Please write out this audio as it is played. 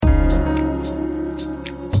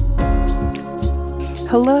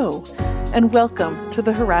Hello, and welcome to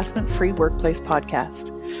the Harassment-Free Workplace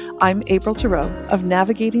Podcast. I'm April Theroux of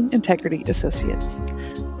Navigating Integrity Associates.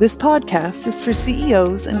 This podcast is for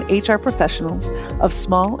CEOs and HR professionals of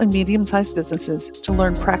small and medium-sized businesses to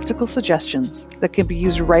learn practical suggestions that can be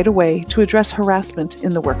used right away to address harassment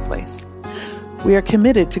in the workplace. We are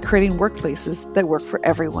committed to creating workplaces that work for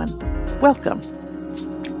everyone. Welcome.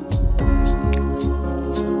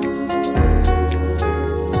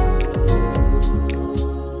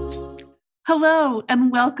 Hello,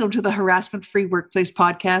 and welcome to the Harassment-Free Workplace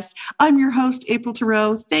Podcast. I'm your host, April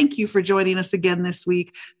Theroux. Thank you for joining us again this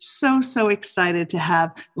week. So excited to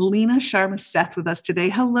have Leena, Sharma, Seth with us today.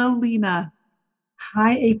 Hello, Leena.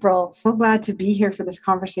 Hi, April. So glad to be here for this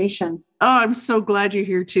conversation. Oh, I'm so glad you're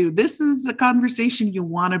here too. This is a conversation you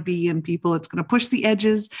want to be in, people. It's going to push the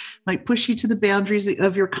edges, might push you to the boundaries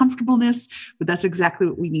of your comfortableness, but that's exactly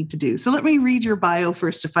what we need to do. So let me read your bio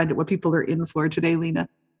first to find out what people are in for today, Leena.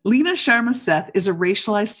 Leena Sharma Seth is a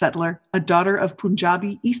racialized settler, a daughter of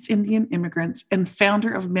Punjabi East Indian immigrants, and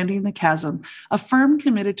founder of Mending the Chasm, a firm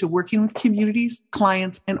committed to working with communities,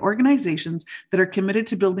 clients, and organizations that are committed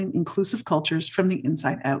to building inclusive cultures from the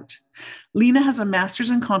inside out. Leena has a master's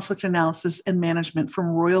in conflict analysis and management from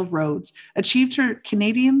Royal Roads, achieved her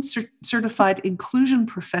Canadian Certified Inclusion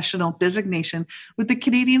Professional designation with the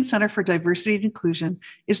Canadian Centre for Diversity and Inclusion,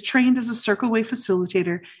 is trained as a Circle Way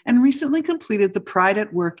facilitator, and recently completed the Pride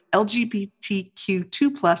at Work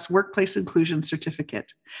LGBTQ2+ Workplace Inclusion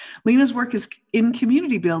Certificate. Leena's work in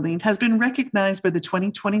community building has been recognized by the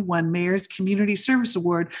 2021 Mayor's Community Service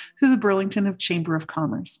Award through the Burlington Chamber of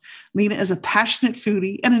Commerce. Leena is a passionate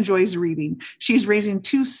foodie and enjoys reading. She's raising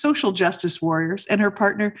two social justice warriors and her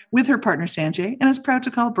partner Sanjay, and is proud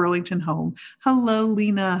to call Burlington home. Hello,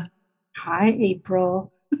 Leena. Hi,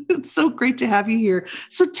 April. It's so great to have you here.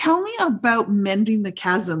 So tell me about Mending the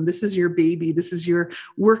Chasm. This is your baby. This is your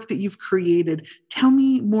work that you've created. Tell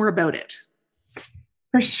me more about it.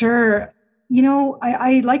 For sure. You know,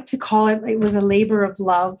 I like to call it was a labor of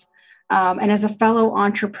love. And as a fellow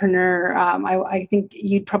entrepreneur, I think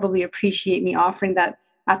you'd probably appreciate me offering that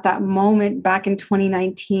at that moment back in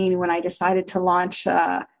 2019, when I decided to launch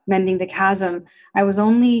Mending the Chasm, I was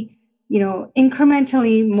only,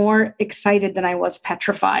 incrementally more excited than I was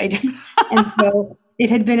petrified. And so it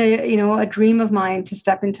had been a dream of mine to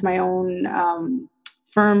step into my own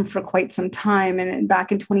firm for quite some time. And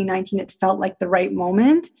back in 2019, it felt like the right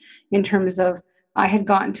moment in terms of I had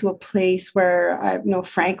gotten to a place where,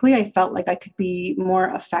 frankly, I felt like I could be more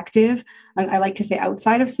effective. I like to say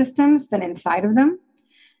outside of systems than inside of them.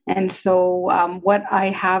 And so what I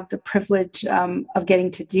have the privilege of getting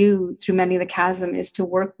to do through Mending the Chasm is to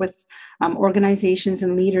work with organizations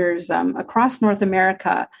and leaders across North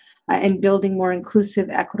America in building more inclusive,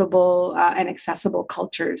 equitable, and accessible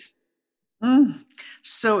cultures.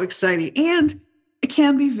 So exciting. And it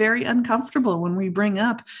can be very uncomfortable when we bring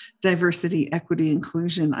up diversity, equity,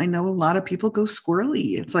 inclusion. I know a lot of people go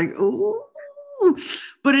squirrely. It's like, oh,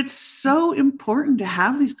 but it's so important to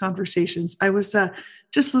have these conversations. I was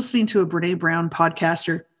just listening to a Brene Brown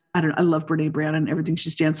podcaster. I love Brene Brown and everything she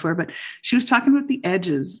stands for, but she was talking about the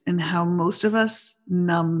edges and how most of us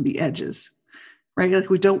numb the edges. Right? Like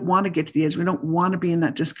we don't want to get to the edge. We don't want to be in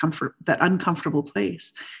that discomfort, that uncomfortable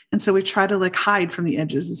place. And so we try to hide from the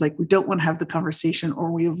edges. It's like we don't want to have the conversation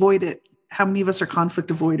or we avoid it. How many of us are conflict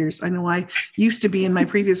avoiders? I know I used to be in my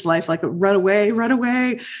previous life, run away.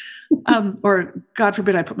 Or God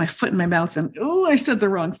forbid, I put my foot in my mouth and, I said the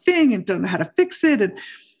wrong thing and don't know how to fix it.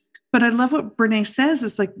 But I love what Brene says.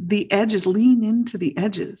 It's like the edges, lean into the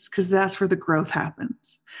edges because that's where the growth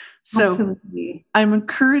happens. So absolutely. I'm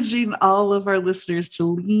encouraging all of our listeners to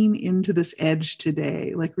lean into this edge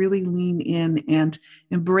today, really lean in and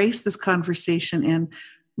embrace this conversation and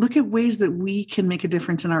look at ways that we can make a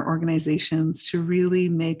difference in our organizations to really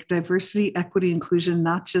make diversity, equity, inclusion,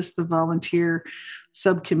 not just the volunteer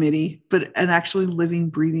subcommittee, but an actually living,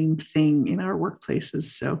 breathing thing in our workplaces.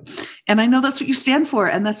 So, and I know that's what you stand for,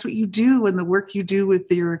 and that's what you do. And the work you do with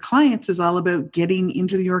your clients is all about getting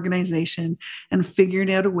into the organization and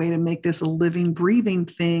figuring out a way to make this a living, breathing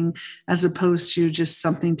thing, as opposed to just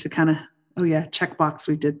something to kind of, checkbox,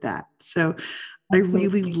 we did that. So I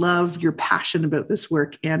really love your passion about this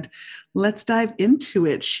work, and let's dive into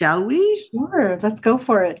it, shall we? Sure, let's go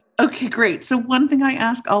for it. Okay, great. So one thing I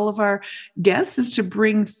ask all of our guests is to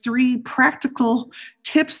bring 3 practical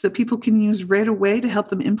tips that people can use right away to help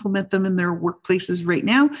them implement them in their workplaces right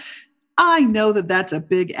now. I know that that's a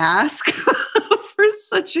big ask for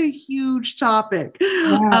such a huge topic.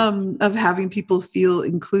 Yes. Of having people feel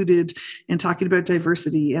included and talking about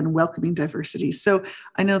diversity and welcoming diversity. So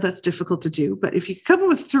I know that's difficult to do, but if you come up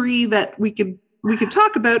with 3 that we could we can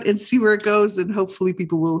talk about and see where it goes. And hopefully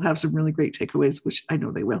people will have some really great takeaways, which I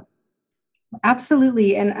know they will.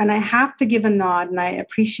 Absolutely. And I have to give a nod, and I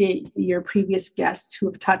appreciate your previous guests who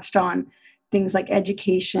have touched on things like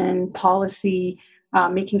education, policy,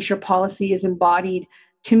 making sure policy is embodied.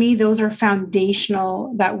 To me, those are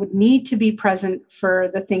foundational that would need to be present for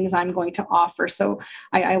the things I'm going to offer. So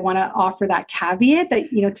I want to offer that caveat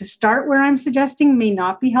that, to start where I'm suggesting may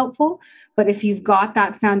not be helpful. But if you've got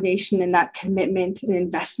that foundation and that commitment and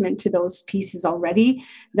investment to those pieces already,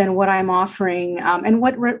 then what I'm offering and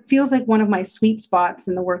what feels like one of my sweet spots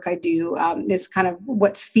in the work I do is kind of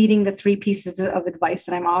what's feeding the three pieces of advice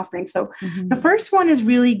that I'm offering. So the first one is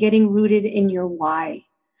really getting rooted in your why.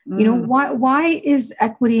 Why is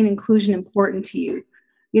equity and inclusion important to you?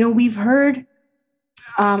 We've heard,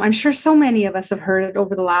 I'm sure so many of us have heard it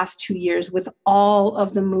over the last 2 years with all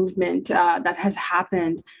of the movement that has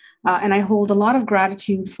happened. And I hold a lot of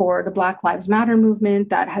gratitude for the Black Lives Matter movement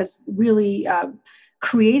that has really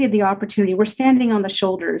created the opportunity. We're standing on the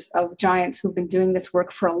shoulders of giants who've been doing this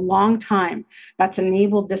work for a long time. That's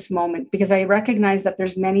enabled this moment, because I recognize that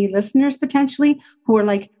there's many listeners potentially who are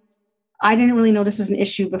like, I didn't really know this was an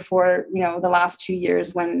issue before, the last 2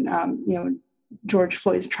 years when, George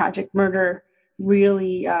Floyd's tragic murder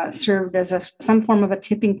really served as some form of a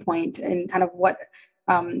tipping point in kind of what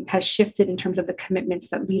has shifted in terms of the commitments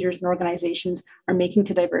that leaders and organizations are making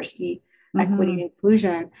to diversity, equity, and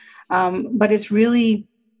inclusion. But it's really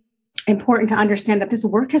important to understand that this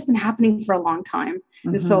work has been happening for a long time.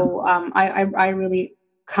 And so I really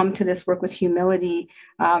come to this work with humility.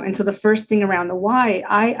 And so the first thing around the why,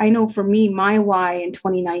 I know for me, my why in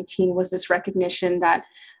 2019 was this recognition that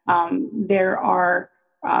there are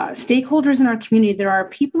stakeholders in our community. There are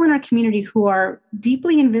people in our community who are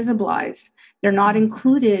deeply invisibilized. They're not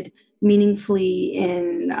included meaningfully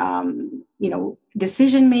in,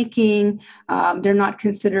 decision making. They're not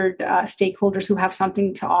considered stakeholders who have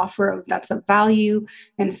something to offer that's of value.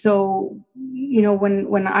 And so,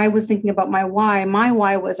 when I was thinking about my why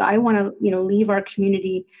was I want to, leave our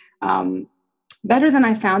community better than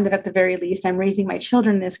I found it at the very least. I'm raising my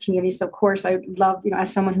children in this community. So of course I love,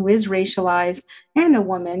 as someone who is racialized and a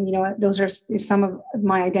woman, those are some of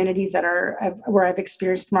my identities that are where I've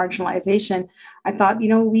experienced marginalization. I thought,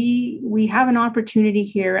 we have an opportunity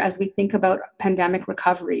here as we think about pandemic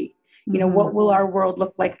recovery. What will our world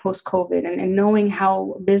look like post-COVID, and knowing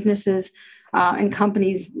how businesses and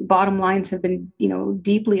companies' bottom lines have been,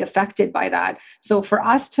 deeply affected by that. So for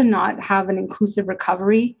us to not have an inclusive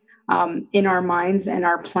recovery in our minds and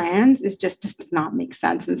our plans just does not make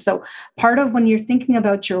sense. And so part of when you're thinking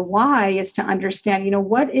about your why is to understand,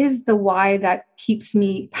 what is the why that keeps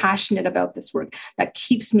me passionate about this work, that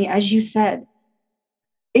keeps me, as you said,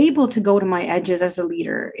 able to go to my edges as a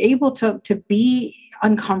leader, able to be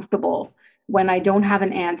uncomfortable when I don't have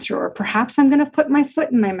an answer, or perhaps I'm going to put my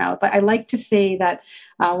foot in my mouth. I like to say that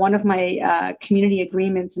one of my community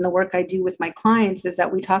agreements in the work I do with my clients is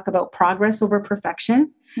that we talk about progress over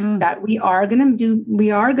perfection, that we are going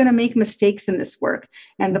to make mistakes in this work.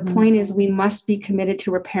 And the point is we must be committed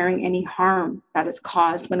to repairing any harm that is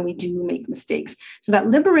caused when we do make mistakes. So that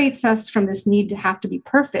liberates us from this need to have to be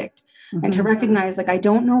perfect. And to recognize, I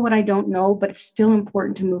don't know what I don't know, but it's still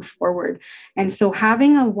important to move forward. And so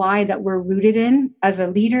having a why that we're rooted in as a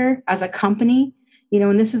leader, as a company,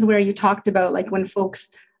 and this is where you talked about when folks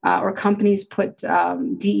or companies put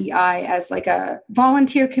DEI as a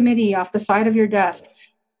volunteer committee off the side of your desk.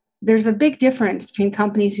 There's a big difference between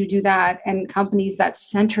companies who do that and companies that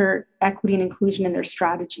center equity and inclusion in their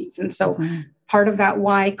strategies. And so part of that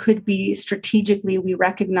why could be strategically, we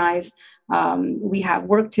recognize we have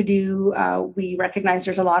work to do. We recognize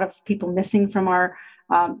there's a lot of people missing from our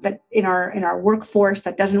that in our workforce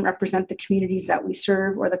that doesn't represent the communities that we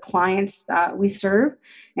serve or the clients that we serve.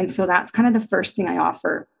 And so that's kind of the first thing I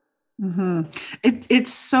offer.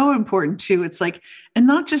 It's so important too. It's and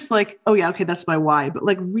not just oh yeah, okay, that's my why, but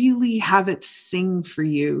really have it sing for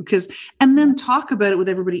you, and then talk about it with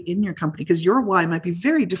everybody in your company, because your why might be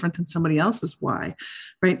very different than somebody else's why,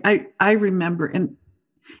 right? I remember, and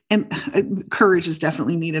courage is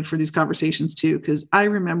definitely needed for these conversations too, because I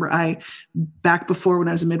remember back before when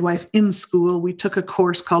I was a midwife in school, we took a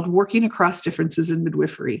course called Working Across Differences in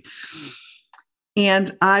Midwifery.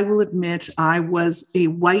 And I will admit I was a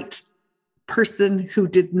white person who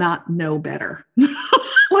did not know better.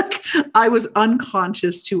 I was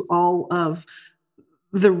unconscious to all of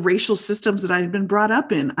the racial systems that I had been brought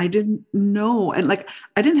up in. I didn't know. And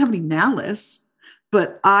I didn't have any malice,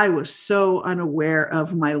 but I was so unaware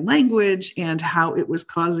of my language and how it was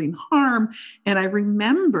causing harm. And I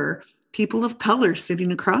remember people of color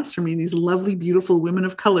sitting across from me, these lovely, beautiful women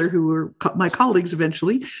of color who were my colleagues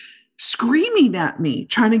eventually, screaming at me,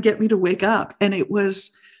 trying to get me to wake up. And it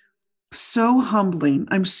was so humbling.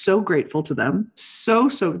 I'm so grateful to them. So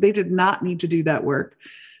they did not need to do that work.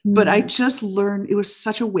 But I just learned it was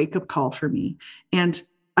such a wake up call for me. And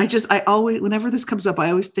I always, whenever this comes up, I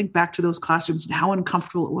always think back to those classrooms and how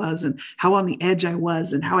uncomfortable it was and how on the edge I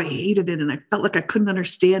was and how I hated it. And I felt like I couldn't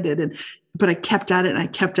understand it. But I kept at it and I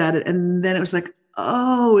kept at it. And then it was like,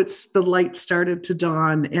 oh, the light started to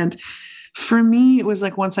dawn. And for me, it was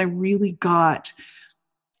like once I really got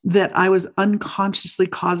that I was unconsciously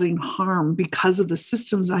causing harm because of the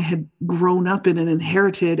systems I had grown up in and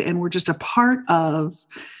inherited and were just a part of,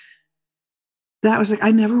 that was like, I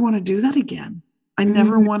never want to do that again. I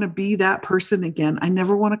never want to be that person again. I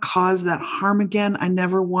never want to cause that harm again. I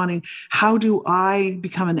never want to, how do I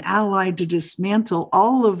become an ally to dismantle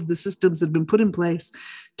all of the systems that have been put in place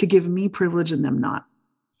to give me privilege and them not?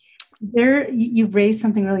 You've raised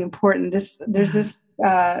something really important. There's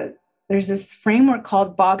this framework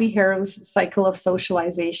called Bobby Harrow's cycle of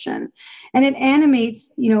socialization. And it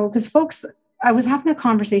animates, because folks, I was having a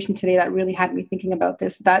conversation today that really had me thinking about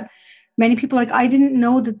this, that many people are like, I didn't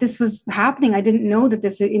know that this was happening. I didn't know that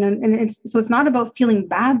this, and so it's not about feeling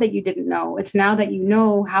bad that you didn't know. It's now that you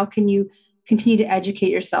know, how can you continue to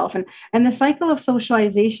educate yourself? And the cycle of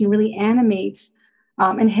socialization really animates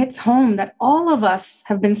and hits home that all of us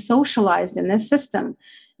have been socialized in this system.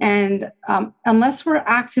 And unless we're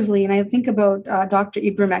actively, and I think about Dr.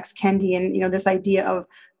 Ibram X. Kendi and, this idea of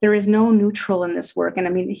there is no neutral in this work. And I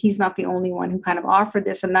mean, he's not the only one who kind of offered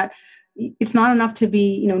this, and that it's not enough to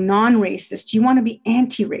be, non-racist. You want to be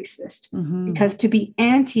anti-racist, because to be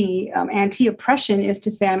anti-oppression is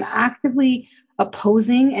to say I'm actively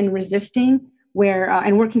opposing and resisting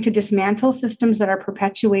and working to dismantle systems that are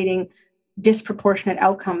perpetuating disproportionate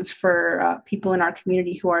outcomes for people in our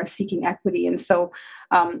community who are seeking equity. And so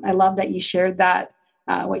I love that you shared that,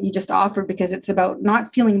 what you just offered, because it's about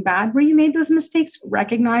not feeling bad where you made those mistakes,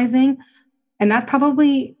 recognizing. And that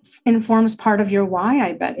probably informs part of your why,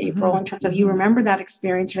 I bet, April, in terms of you remember that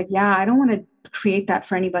experience. You're like, yeah, I don't want to create that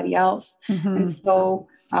for anybody else. And so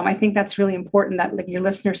I think that's really important that like your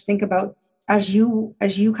listeners think about as you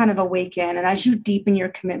kind of awaken and as you deepen your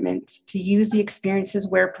commitment to use the experiences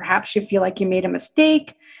where perhaps you feel like you made a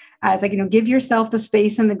mistake, as like, give yourself the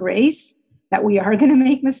space and the grace that we are going to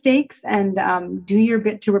make mistakes, and do your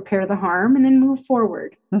bit to repair the harm and then move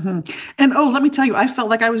forward. And let me tell you, I felt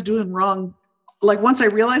like I was doing wrong. Like once I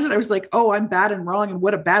realized it, I was like, oh, I'm bad and wrong and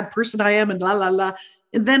what a bad person I am and la, la, la.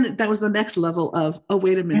 And then that was the next level of, oh,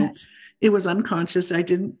 wait a minute. Yes. It was unconscious. I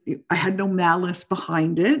had no malice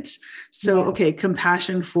behind it. So, okay,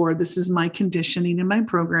 compassion for this is my conditioning and my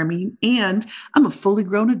programming, and I'm a fully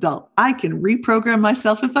grown adult. I can reprogram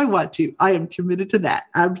myself if I want to. I am committed to that.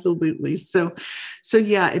 Absolutely. So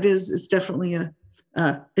yeah, it is. It's definitely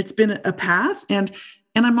it's been a path. And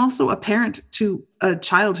I'm also a parent to a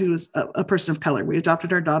child who is a person of color. We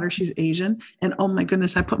adopted our daughter. She's Asian. And oh my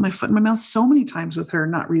goodness, I put my foot in my mouth so many times with her,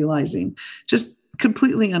 not realizing, just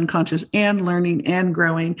completely unconscious and learning and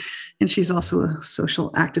growing. And she's also a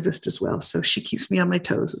social activist as well. So she keeps me on my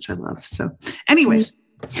toes, which I love. So anyways,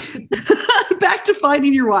 back to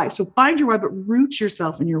finding your why. So find your why, but root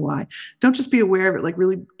yourself in your why. Don't just be aware of it, like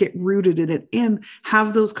really get rooted in it and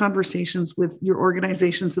have those conversations with your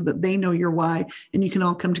organization so that they know your why and you can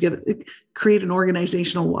all come together, create an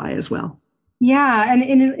organizational why as well. Yeah. And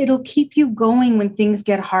it'll keep you going when things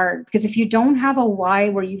get hard, because if you don't have a why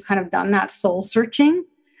where you've kind of done that soul searching,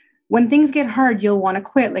 when things get hard, you'll want to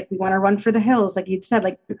quit. Like we want to run for the hills. Like you'd said,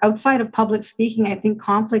 like outside of public speaking, I think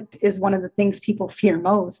conflict is one of the things people fear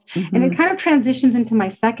most. And it kind of transitions into my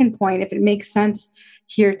second point, if it makes sense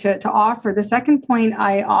here to offer. The second point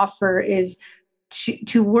I offer is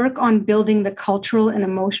to work on building the cultural and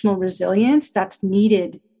emotional resilience that's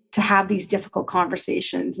needed to have these difficult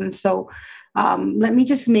conversations. And so let me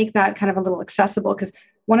just make that kind of a little accessible, because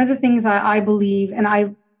one of the things I believe, and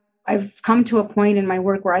I've come to a point in my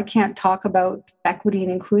work where I can't talk about equity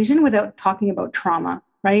and inclusion without talking about trauma,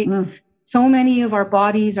 right? So many of our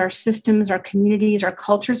bodies, our systems, our communities, our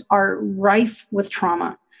cultures are rife with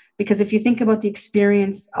trauma. Because if you think about the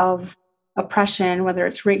experience of oppression, whether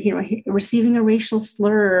it's receiving a racial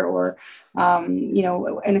slur or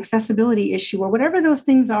an accessibility issue or whatever those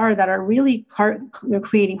things are that are really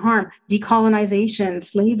creating harm, decolonization,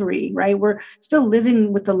 slavery, right? We're still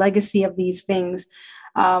living with the legacy of these things.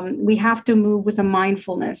 We have to move with a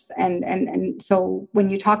mindfulness. And so when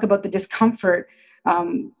you talk about the discomfort,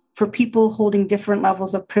 for people holding different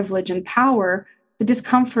levels of privilege and power, the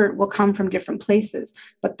discomfort will come from different places.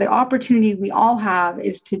 But the opportunity we all have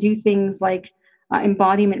is to do things like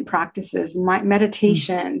embodiment practices,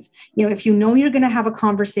 meditations. If you know you're going to have a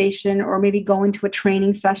conversation or maybe go into a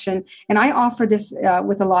training session, and I offer this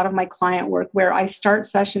with a lot of my client work, where I start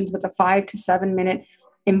sessions with a 5 to 7 minute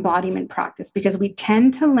embodiment practice, because we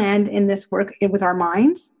tend to land in this work with our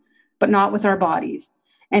minds, but not with our bodies.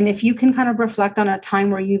 And if you can kind of reflect on a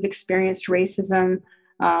time where you've experienced racism,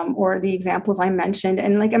 or the examples I mentioned,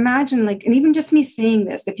 and like imagine, like, and even just me saying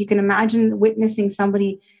this, if you can imagine witnessing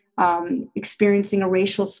somebody experiencing a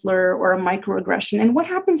racial slur or a microaggression, and what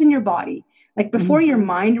happens in your body, like before your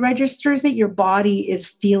mind registers it, your body is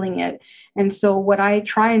feeling it. And so what I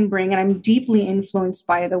try and bring, and I'm deeply influenced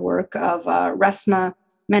by the work of Resma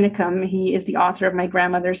Menakem. He is the author of My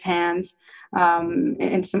Grandmother's Hands,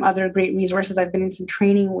 and some other great resources. I've been in some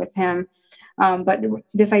training with him. But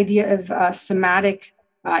this idea of somatic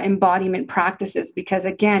embodiment practices, because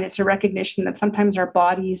again, it's a recognition that sometimes our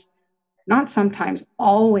bodies, not sometimes,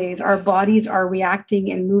 always, our bodies are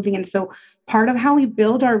reacting and moving. And so part of how we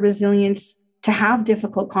build our resilience to have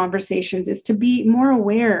difficult conversations is to be more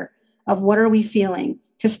aware of what are we feeling,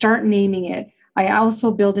 to start naming it. I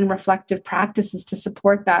also build in reflective practices to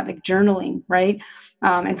support that, like journaling, right?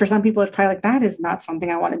 And for some people, it's probably like, that is not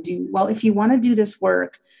something I want to do. Well, if you want to do this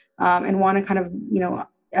work and want to kind of,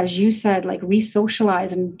 as you said, like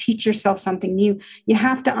re-socialize and teach yourself something new, you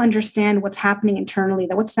have to understand what's happening internally.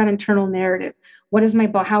 What's that internal narrative?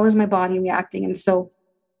 How is my body reacting? And so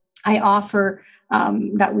I offer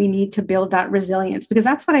that we need to build that resilience, because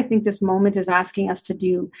that's what I think this moment is asking us to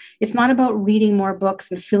do. It's not about reading more books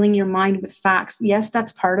and filling your mind with facts. Yes,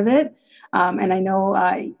 that's part of it. And I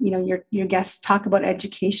know, your guests talk about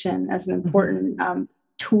education as an important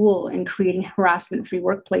tool in creating harassment-free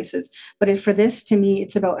workplaces. But for this, to me,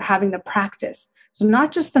 it's about having the practice. So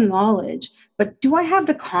not just the knowledge, but do I have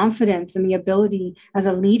the confidence and the ability as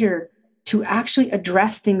a leader to actually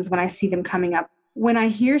address things when I see them coming up? When I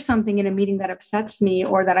hear something in a meeting that upsets me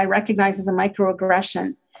or that I recognize as a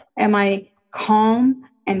microaggression, am I calm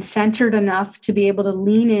and centered enough to be able to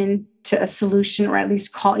lean in to a solution, or at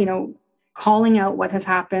least calling out what has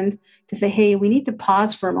happened, to say, hey, we need to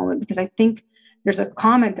pause for a moment because I think there's a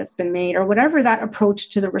comment that's been made, or whatever that approach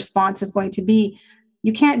to the response is going to be.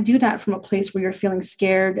 You can't do that from a place where you're feeling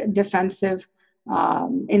scared, defensive,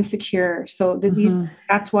 insecure. So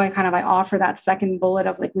that's why I offer that second bullet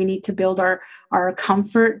of like, we need to build our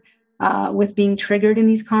comfort with being triggered in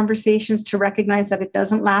these conversations, to recognize that it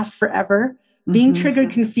doesn't last forever. Being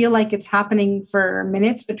triggered can feel like it's happening for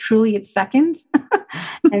minutes, but truly it's seconds.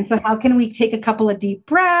 And so how can we take a couple of deep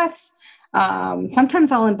breaths?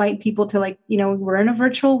 Sometimes I'll invite people to we're in a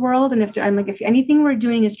virtual world. And if anything we're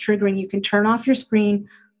doing is triggering, you can turn off your screen,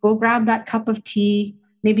 go grab that cup of tea,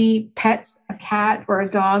 maybe pet a cat or a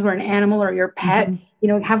dog or an animal or your pet,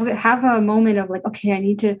 have a moment of like, okay, I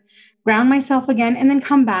need to ground myself again, and then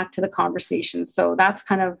come back to the conversation. So that's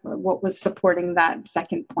kind of what was supporting that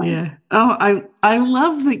second point. Yeah. Oh, I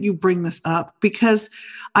love that you bring this up, because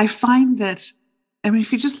I find that,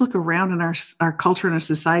 if you just look around in our culture and our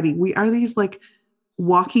society, we are these like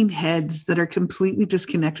walking heads that are completely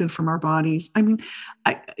disconnected from our bodies.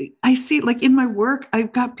 I see, like in my work,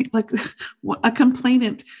 I've got like a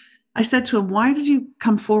complainant. I said to him, why did you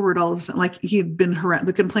come forward all of a sudden? Like he had been harassed.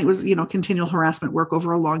 The complaint was, continual harassment work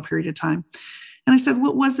over a long period of time. And I said,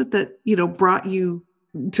 what was it that, brought you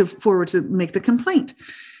forward to make the complaint?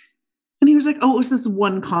 And he was like, oh, it was this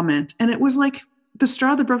one comment. And it was like the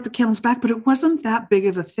straw that broke the camel's back, but it wasn't that big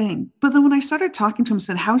of a thing. But then when I started talking to him and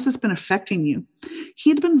said, how has this been affecting you?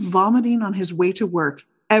 He had been vomiting on his way to work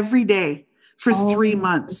every day for 3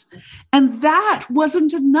 months. And that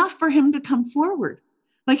wasn't enough for him to come forward.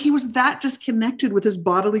 Like he was that disconnected with his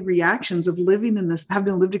bodily reactions of living in this,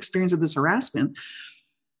 having a lived experience of this harassment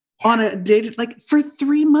on a day, like for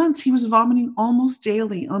 3 months, he was vomiting almost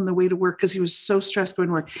daily on the way to work because he was so stressed going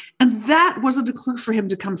to work. And that wasn't a clue for him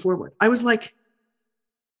to come forward. I was like,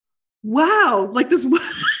 wow, like this.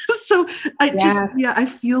 So I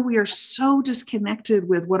feel we are so disconnected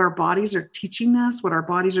with what our bodies are teaching us, what our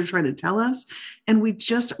bodies are trying to tell us. And we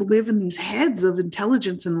just live in these heads of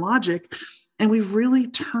intelligence and logic. And we've really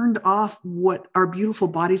turned off what our beautiful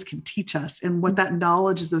bodies can teach us and what that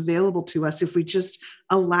knowledge is available to us if we just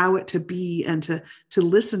allow it to be, and to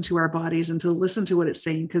listen to our bodies and to listen to what it's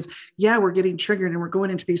saying. Because we're getting triggered and we're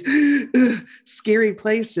going into these scary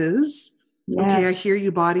places Okay, I Yes. hear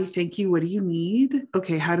you, body. Thank you. What do you need?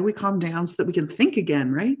 Okay, how do we calm down so that we can think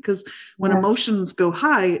again, right? Because when Yes. emotions go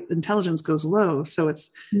high, intelligence goes low. So it's,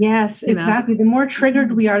 Yes, you know, exactly. The more triggered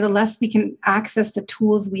mhm, we are, the less we can access the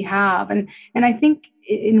tools we have. And I think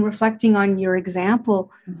in reflecting on your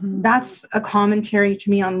example, mhm, that's a commentary to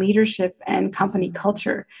me on leadership and company mhm,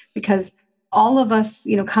 culture, because all of us,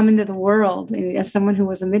 come into the world, and as someone who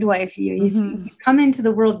was a midwife, you mhm, come into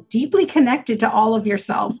the world deeply connected to all of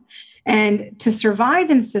yourself. And to survive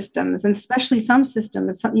in systems, and especially some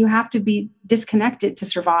systems, you have to be disconnected to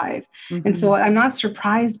survive. And so mhm, I'm not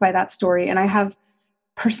surprised by that story. And I have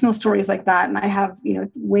personal stories like that, and I have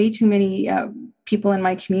way too many people in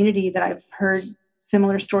my community that I've heard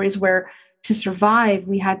similar stories where to survive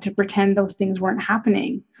we had to pretend those things weren't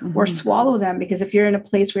happening or mhm, swallow them, because if you're in a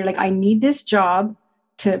place where you're like, I need this job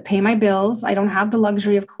to pay my bills, I don't have the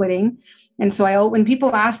luxury of quitting. And so when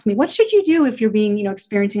people ask me, what should you do if you're being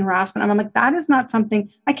experiencing harassment, I'm like, that is not something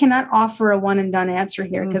I cannot offer a one and done answer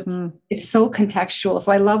here, because mhm, it's so contextual.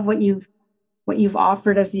 So I love what you've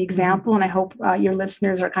offered as the mhm. example. And I hope your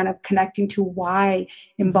listeners are kind of connecting to why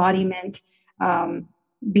Mhm. embodiment,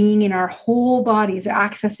 being in our whole bodies,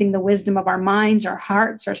 accessing the wisdom of our minds, our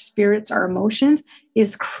hearts, our spirits, our emotions,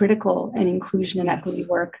 is critical in inclusion and equity Yes.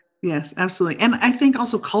 work. Yes, absolutely. And I think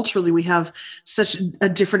also culturally, we have such a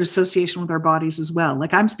different association with our bodies as well.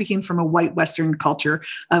 Like I'm speaking from a white Western culture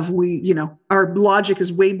of our logic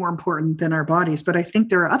is way more important than our bodies. But I think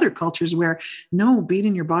there are other cultures where no, being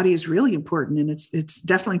in your body is really important and it's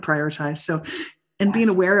definitely prioritized. So, and being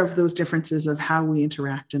Yes. aware of those differences of how we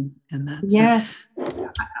interact and that. So, Yes.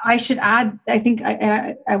 I should add, I think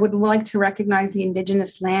I would like to recognize the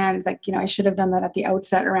indigenous lands. Like, I should have done that at the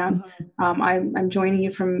outset around. mhm, I'm joining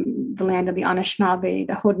you from the land of the Anishinaabe,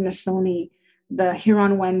 the Haudenosaunee, the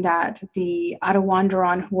Huron-Wendat, the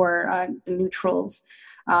Attawandaron, who are the neutrals,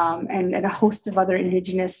 and a host of other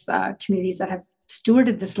indigenous communities that have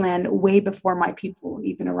stewarded this land way before my people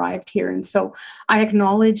even arrived here. And so I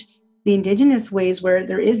acknowledge the indigenous ways where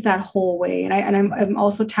there is that whole way. And I'm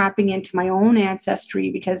also tapping into my own ancestry,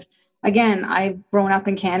 because again, I've grown up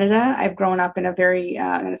in Canada. I've grown up in a very,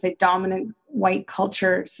 I'm going to say, dominant white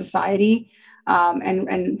culture society. I'm,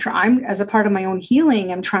 as a part of my own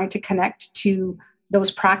healing, I'm trying to connect to those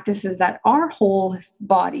practices that are whole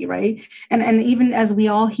body, right? And even as we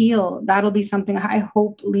all heal, that'll be something I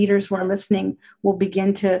hope leaders who are listening will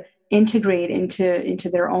begin to integrate into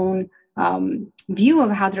their own view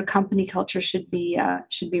of how their company culture should be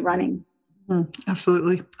running.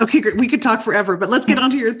 absolutely. Okay, great. We could talk forever, but let's get Yes. on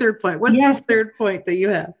to your third point. What's the Yes. third point that you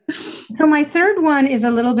have? So my third one is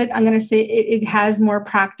a little bit, I'm going to say it has more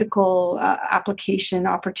practical application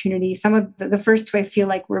opportunity. Some of the first two, I feel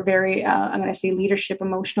like we're very, I'm going to say leadership,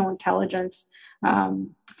 emotional intelligence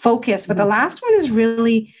focused. But the Mhm, last one is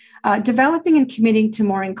really developing and committing to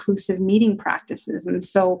more inclusive meeting practices. And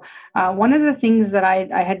so one of the things that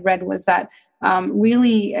I had read was that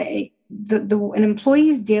really an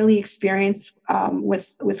employee's daily experience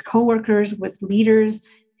with coworkers, with leaders,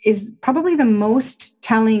 is probably the most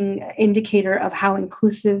telling indicator of how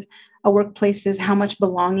inclusive a workplace is, how much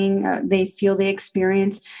belonging they feel they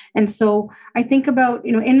experience. And so I think about,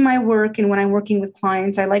 in my work and when I'm working with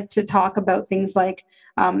clients, I like to talk about things like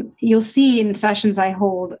you'll see in sessions I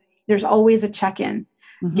hold, there's always a check-in,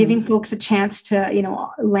 mhm, giving folks a chance to,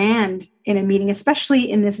 land in a meeting, especially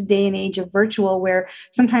in this day and age of virtual, where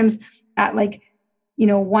sometimes at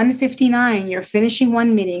 1:59 you're finishing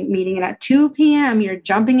one meeting, and at 2 p.m you're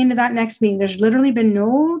jumping into that next meeting. There's literally been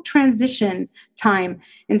no transition time.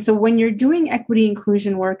 And so when you're doing equity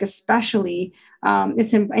inclusion work, especially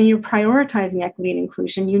and you're prioritizing equity and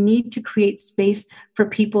inclusion, you need to create space for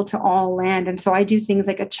people to all land. And so I do things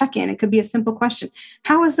like a check-in. It could be a simple question: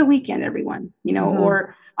 how was the weekend, everyone? mhm,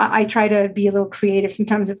 Or I try to be a little creative.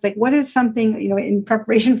 Sometimes it's like, what is something, in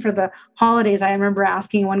preparation for the holidays, I remember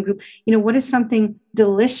asking one group, what is something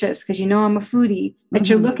delicious, because I'm a foodie, that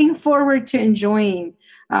you're mhm. looking forward to enjoying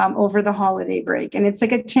over the holiday break. And it's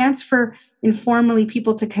like a chance for informally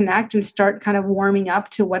people to connect and start kind of warming up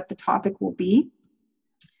to what the topic will be.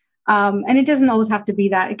 And it doesn't always have to be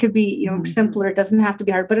that. It could be, Mhm, simpler. It doesn't have to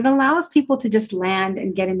be hard, but it allows people to just land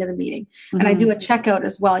and get into the meeting. And I do mhm, a checkout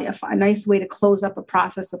as well, a nice way to close up a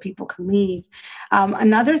process so people can leave.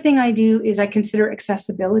 Another thing I do is I consider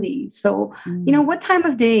accessibility. So, mhm, what time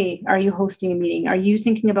of day are you hosting a meeting? Are you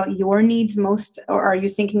thinking about your needs most, or are you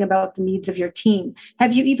thinking about the needs of your team?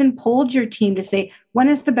 Have you even polled your team to say, when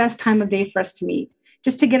is the best time of day for us to meet?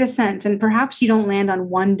 just to get a sense. And perhaps you don't land on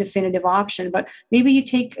one definitive option, but maybe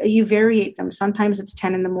you variate them. Sometimes it's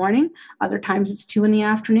 10 in the morning, other times it's 2 in the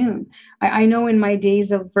afternoon. I know in my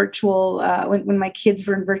days of virtual, when my kids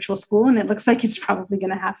were in virtual school, and it looks like it's probably going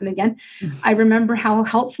to happen again, I remember how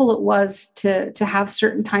helpful it was to have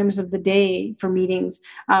certain times of the day for meetings,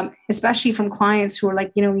 especially from clients who are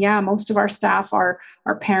like, most of our staff are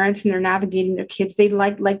parents and they're navigating their kids. They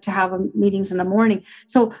like to have meetings in the morning.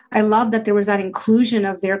 So I love that there was that inclusion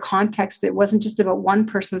of their context. It wasn't just about one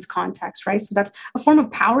person's context, right? So that's a form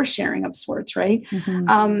of power sharing of sorts, right?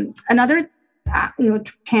 Another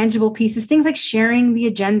tangible pieces, things like sharing the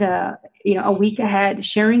agenda, a week ahead,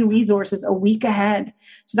 sharing resources a week ahead,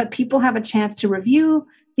 so that people have a chance to review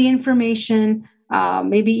the information,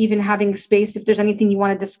 maybe even having space, if there's anything you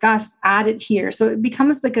want to discuss, add it here. So it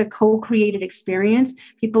becomes like a co-created experience.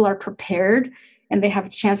 People are prepared and they have a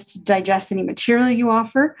chance to digest any material you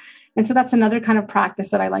offer. And so that's another kind of practice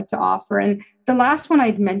that I like to offer. And the last one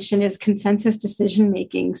I'd mention is consensus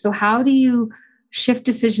decision-making. So how do you shift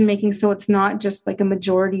decision-making so it's not just like a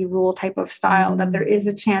majority rule type of style, that there is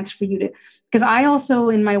a chance for you to, because I also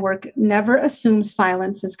in my work never assume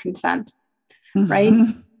silence is consent, right?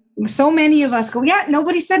 So many of us go, yeah,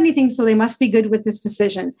 nobody said anything, so they must be good with this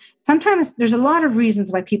decision. Sometimes there's a lot of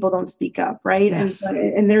reasons why people don't speak up, right? Yes.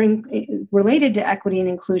 And they're related to equity and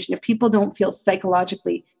inclusion. If people don't feel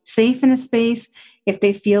psychologically safe in a space, if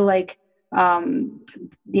they feel like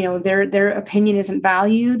their opinion isn't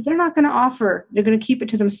valued, they're not going to offer. They're going to keep it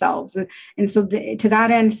to themselves. And so to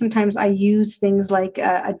that end, sometimes I use things like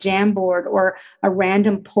a Jamboard or a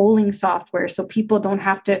random polling software, so people don't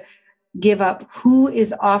have to give up who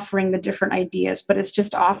is offering the different ideas, but it's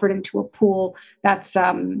just offered into a pool that's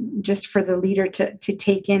just for the leader to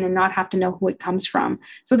take in and not have to know who it comes from.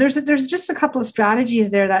 So there's just a couple of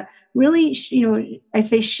strategies there that really, I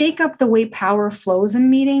say shake up the way power flows in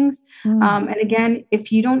meetings. And again,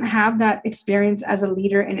 if you don't have that experience as a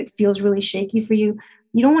leader and it feels really shaky for you,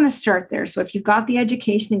 you don't want to start there. So if you've got the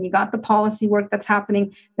education and you got the policy work that's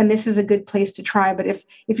happening, then this is a good place to try. But if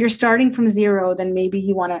you're starting from zero, then maybe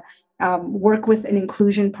you want to work with an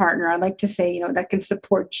inclusion partner. I like to say, that can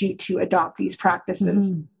support you to adopt these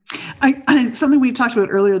practices. Something we talked about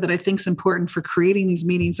earlier that I think is important for creating these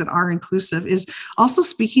meetings that are inclusive is also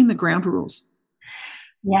speaking the ground rules.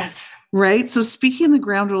 Yes. Right. So speaking the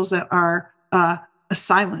ground rules that are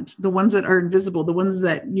silent, the ones that are invisible, the ones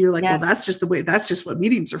that you're like, yes, well, that's just what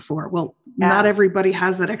meetings are for. Well, not everybody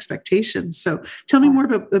has that expectation. So tell me more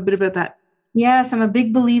a bit about that. Yes, I'm a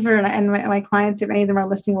big believer, and my clients, if any of them are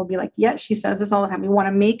listening, will be like, yeah, she says this all the time. We want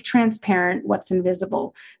to make transparent what's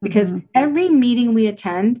invisible, because every meeting we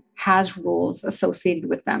attend has rules associated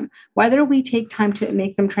with them. Whether we take time to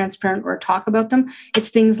make them transparent or talk about them, it's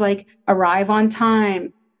things like arrive on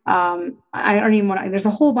time. I don't even want to, there's a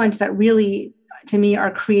whole bunch that really, to me,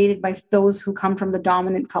 are created by those who come from the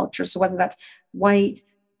dominant culture. So whether that's white,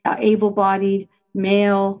 able-bodied,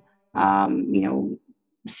 male,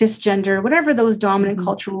 cisgender, whatever those dominant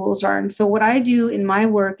cultural rules are. And so what I do in my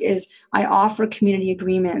work is I offer community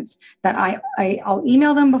agreements that I'll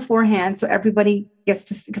email them beforehand, so everybody gets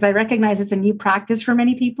to, because I recognize it's a new practice for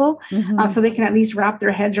many people, so they can at least wrap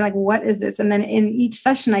their heads around, like, what is this? And then in each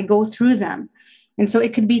session, I go through them. And so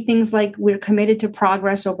it could be things like, we're committed to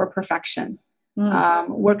progress over perfection.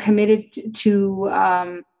 We're committed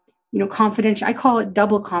to confidential. I call it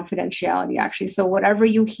double confidentiality, actually. So whatever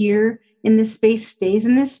you hear in this space stays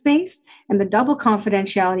in this space. And the double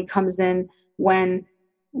confidentiality comes in when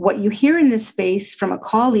what you hear in this space from a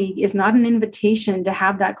colleague is not an invitation to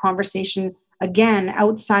have that conversation again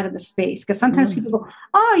outside of the space. Because sometimes people go,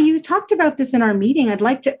 oh, you talked about this in our meeting. I'd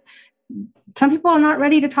like to. Some people are not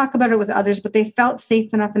ready to talk about it with others, but they felt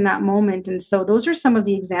safe enough in that moment. And so those are some of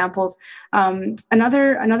the examples.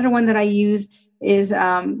 Another one that I use is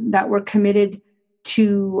that we're committed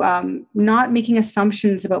to not making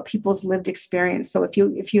assumptions about people's lived experience. So if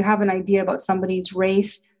you have an idea about somebody's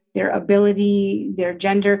race, their ability, their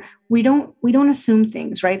gender, we don't assume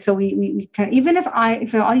things, right? So we kind of, even if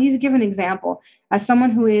I'll give an example, as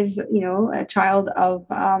someone who is a child of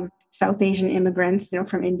South Asian immigrants,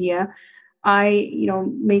 from India, I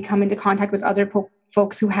may come into contact with other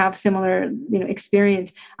folks who have similar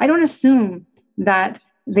experience. I don't assume that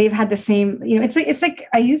they've had the same. It's like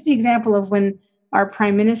I use the example of when our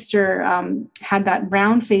prime minister had that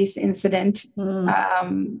brown face incident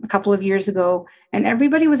a couple of years ago, and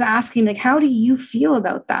everybody was asking, like, how do you feel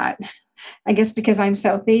about that? I guess because I'm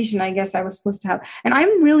South Asian, I guess I was supposed to have, and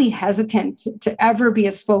I'm really hesitant to ever be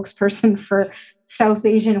a spokesperson for South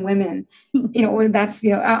Asian women.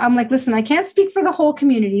 I'm like, listen, I can't speak for the whole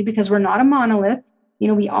community because we're not a monolith.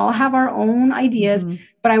 We all have our own ideas, Mm-hmm.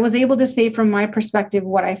 but I was able to say from my perspective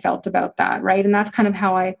what I felt about that, right? And that's kind of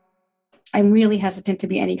how I'm really hesitant to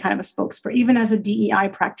be any kind of a spokesperson. Even as a DEI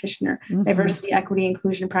practitioner, Mm-hmm. diversity, equity,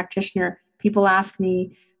 inclusion practitioner, people ask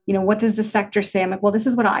me, what does the sector say? I'm like, well, this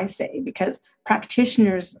is what I say, because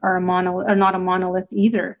practitioners are not a monolith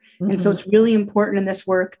either. Mm-hmm. And so it's really important in this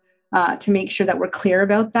work to make sure that we're clear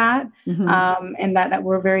about that. Mm-hmm. And that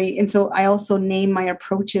we're and so I also name my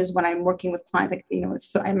approaches when I'm working with clients, like,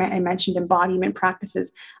 so I mentioned embodiment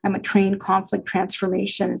practices. I'm a trained conflict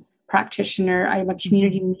transformation practitioner. I'm a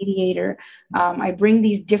community mediator. I bring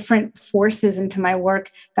these different forces into my work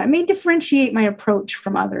that may differentiate my approach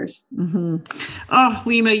from others. Mm-hmm. Oh,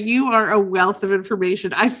 Leena, you are a wealth of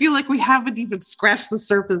information. I feel like we haven't even scratched the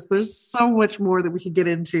surface. There's so much more that we could get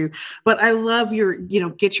into, but I love your,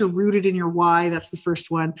 get your rooted in your why. That's the first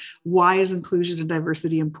one. Why is inclusion and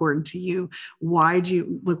diversity important to you? Why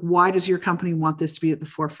does your company want this to be at the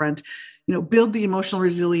forefront? Build the emotional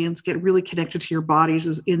resilience, get really connected to your bodies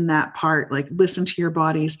is in that part. Like, listen to your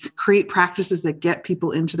bodies, create practices that get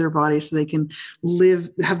people into their bodies so they can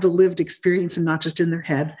have the lived experience and not just in their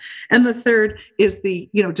head. And the third is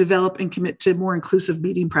develop and commit to more inclusive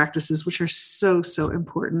meeting practices, which are so, so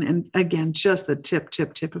important. And again, just the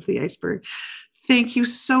tip of the iceberg. Thank you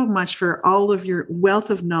so much for all of your wealth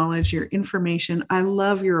of knowledge, your information. I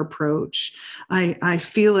love your approach. I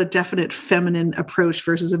feel a definite feminine approach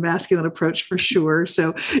versus a masculine approach for sure.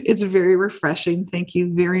 So it's very refreshing. Thank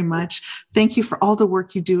you very much. Thank you for all the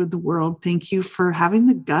work you do in the world. Thank you for having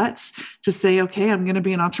the guts to say, okay, I'm going to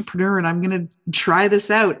be an entrepreneur and I'm going to try this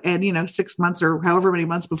out. And, 6 months or however many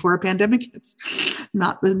months before a pandemic hits,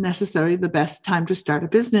 not necessarily the best time to start a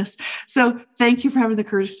business. So thank you for having the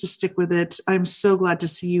courage to stick with it. I'm so glad to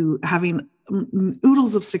see you having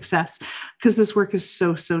oodles of success, because this work is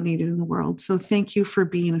so, so needed in the world. So thank you for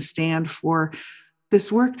being a stand for this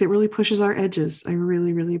work that really pushes our edges. I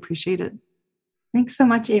really, really appreciate it. Thanks so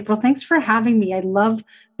much, April. Thanks for having me. I love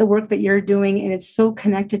the work that you're doing, and it's so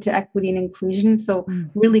connected to equity and inclusion. So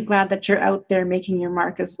really glad that you're out there making your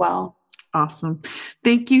mark as well. Awesome.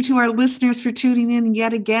 Thank you to our listeners for tuning in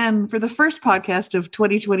yet again for the first podcast of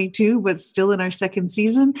 2022, but still in our second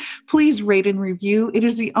season. Please rate and review. It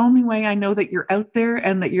is the only way I know that you're out there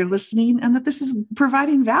and that you're listening and that this is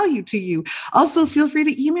providing value to you. Also, feel free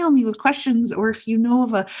to email me with questions, or if you know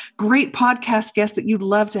of a great podcast guest that you'd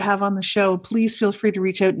love to have on the show, please feel free to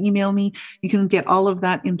reach out and email me. You can get all of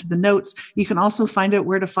that into the notes. You can also find out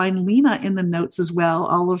where to find Leena in the notes as well.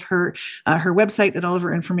 All of her website and all of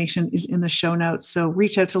her information is in the show notes. So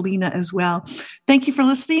reach out to Leena as well. Thank you for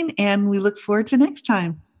listening, and we look forward to next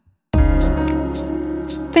time.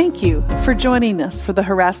 Thank you for joining us for the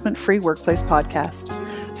Harassment Free Workplace podcast.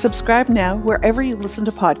 Subscribe now wherever you listen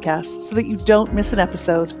to podcasts so that you don't miss an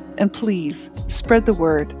episode. And please spread the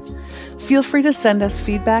word. Feel free to send us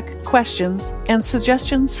feedback, questions, and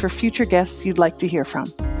suggestions for future guests you'd like to hear from.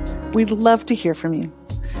 We'd love to hear from you.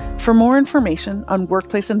 For more information on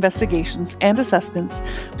workplace investigations and assessments,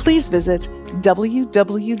 please visit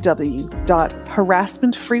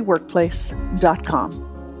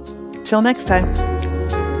www.harassmentfreeworkplace.com. Till next time.